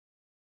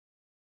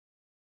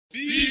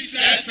This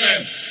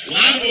FM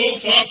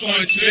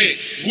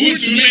 104.3.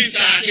 Good to meet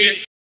you.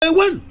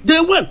 Day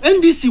one.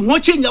 NDC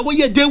won't change our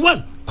year. Day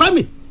one.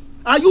 Kwame,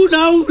 are you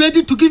now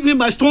ready to give me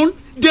my stone?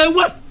 Day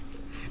one.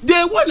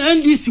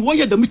 NDC won't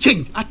hear them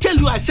change. I tell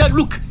you, I said,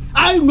 look,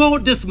 I know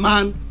this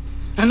man,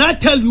 and I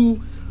tell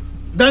you,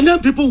 the name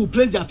people will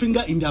place their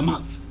finger in their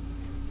mouth.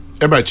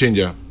 Ever change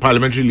your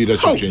parliamentary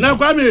leadership change? Now,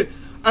 Kwame,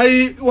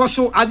 I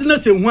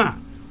didn't say one.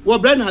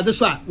 What Brian had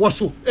this one was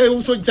so.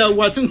 Also,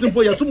 what's in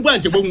simple, you're some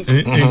branch. If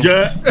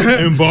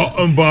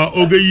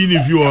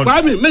you are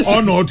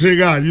on or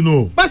trigger, you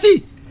know. But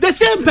see, the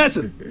same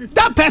person,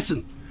 that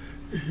person.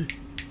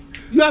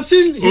 You have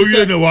seen his,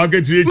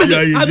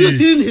 have you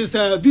seen his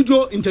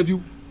video interview?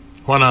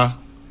 Haruna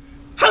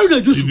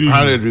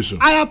Iddrisu.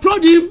 I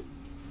applaud him.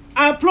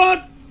 I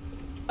applaud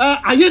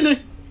Ayine.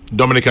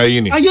 Dominic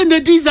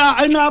Ayine, these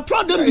are, and I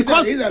applaud them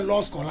because he's a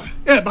law scholar.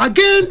 Yeah, but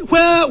again,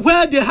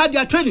 where they had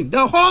their training,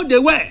 the hall they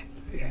were.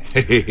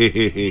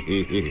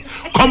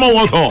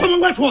 Commonwealth Hall.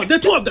 The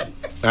two of them.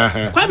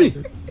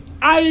 Kwame,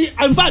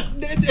 in fact,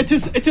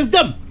 it is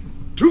them.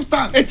 True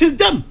stance. It is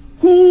them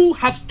who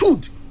have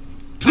stood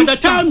at the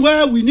time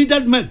where we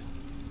needed men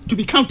to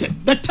be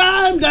counted. The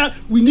time that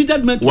we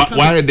needed men to be counted.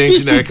 Why are they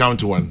in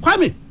count one?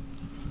 Kwame,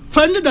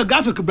 finding the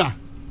graphic bra.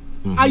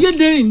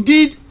 Ayende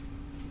indeed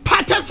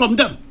parted from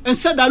them and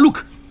said that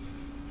look,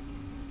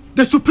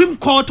 the Supreme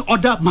Court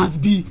order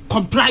must be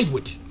complied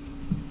with.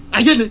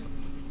 Ayende,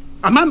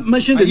 am I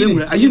mentioning the name?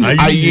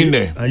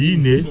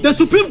 Ayine. The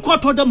Supreme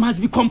Court order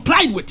must be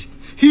complied with.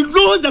 He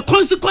knows the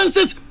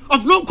consequences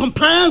of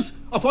non-compliance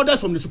of orders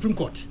from the Supreme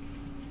Court.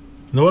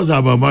 No, what's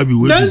about maybe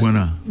waiting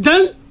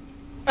then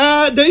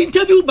the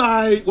interview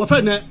by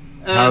Haruna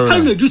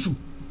Iddrisu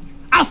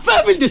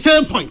affirming the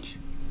same point,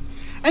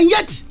 and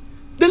yet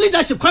the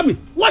leadership, Kwame,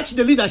 watch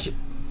the leadership,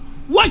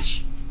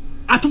 watch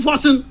Ato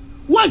Forson,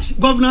 watch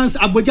governance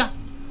Abuja,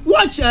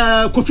 watch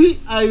Kofi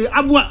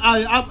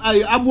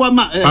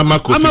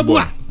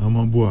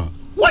Amabua.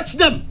 Watch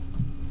them,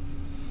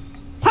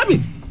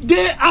 Kwame.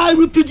 They are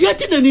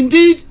repudiating and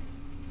indeed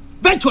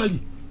virtually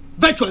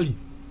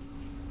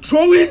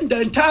throwing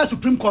the entire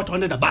Supreme Court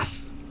under the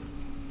bus.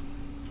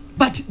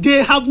 But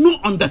they have no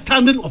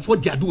understanding of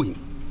what they are doing.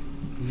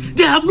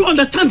 They have no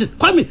understanding.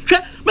 Kwame,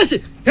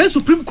 say, the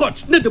Supreme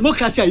Court, the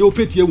democracy, you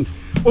operate here.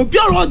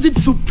 Obiara did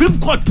Supreme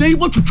Court, they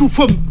want to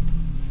from.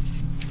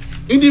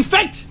 In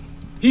effect,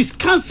 he's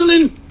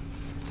cancelling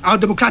our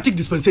democratic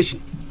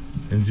dispensation.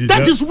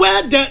 That is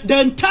where the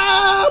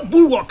entire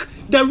bulwark,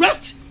 the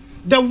rest,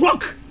 the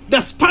rock,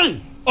 the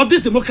spine of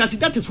this democracy,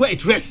 that is where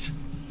it rests.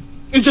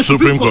 It's the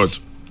Supreme Court.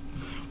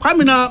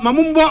 Kwame na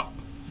mamumbo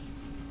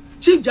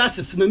Chief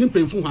Justice na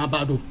nimpe mfu ha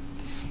bado.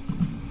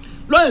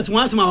 Lawyers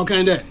wan asema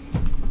okan there.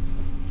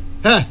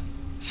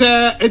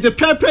 Say e de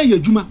prepare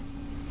yadwuma.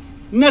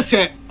 Na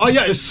say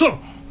oya eso.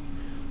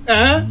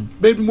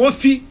 Be mo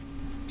fi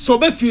so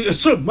be fi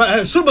eso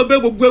so be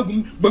go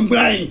guagum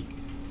bambran.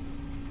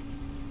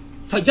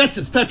 For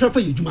justice prepare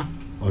for yadwuma.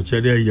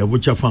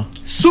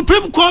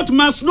 Supreme Court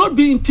must not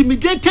be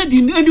intimidated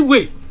in any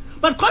way.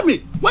 But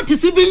Kwame, what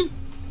is even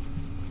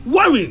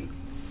worrying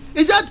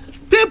is that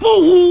people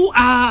who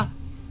are,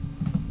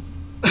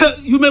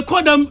 you may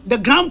call them the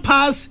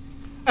grandpas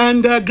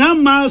and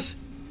grandmas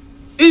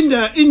in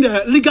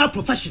the legal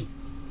profession,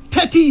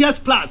 30 years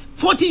plus,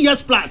 40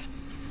 years plus,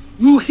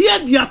 you hear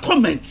their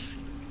comments.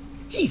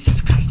 Jesus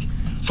Christ.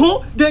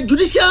 So the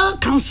Judicial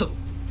Council,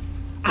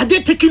 are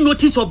they taking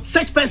notice of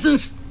such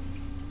persons?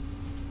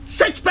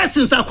 Such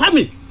persons are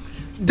Kwame,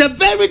 the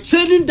very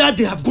training that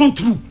they have gone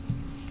through,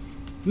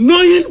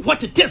 knowing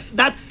what it is,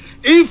 that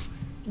if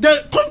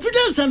the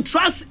confidence and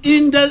trust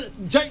in the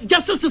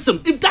justice system,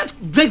 if that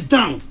breaks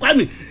down, I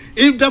mean,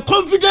 if the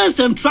confidence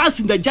and trust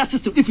in the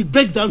justice system, if it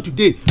breaks down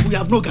today, we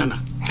have no Ghana.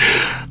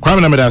 If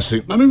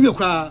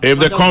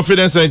the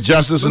confidence and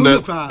justice in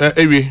the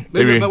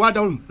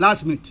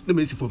last minute, let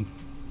me see from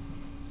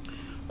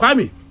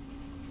Kwame.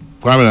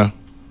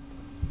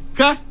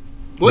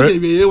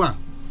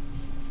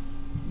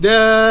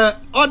 The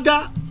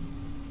order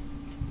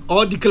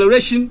or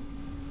declaration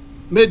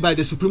made by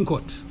the Supreme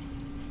Court,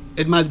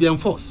 it must be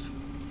enforced.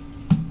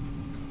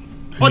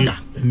 Order.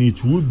 And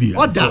it would be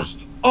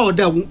enforced.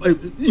 Order,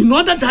 in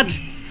order that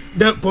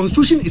the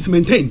Constitution is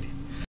maintained.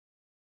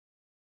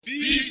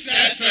 This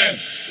FM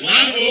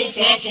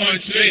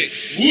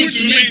 104.3. Good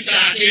to meet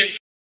you.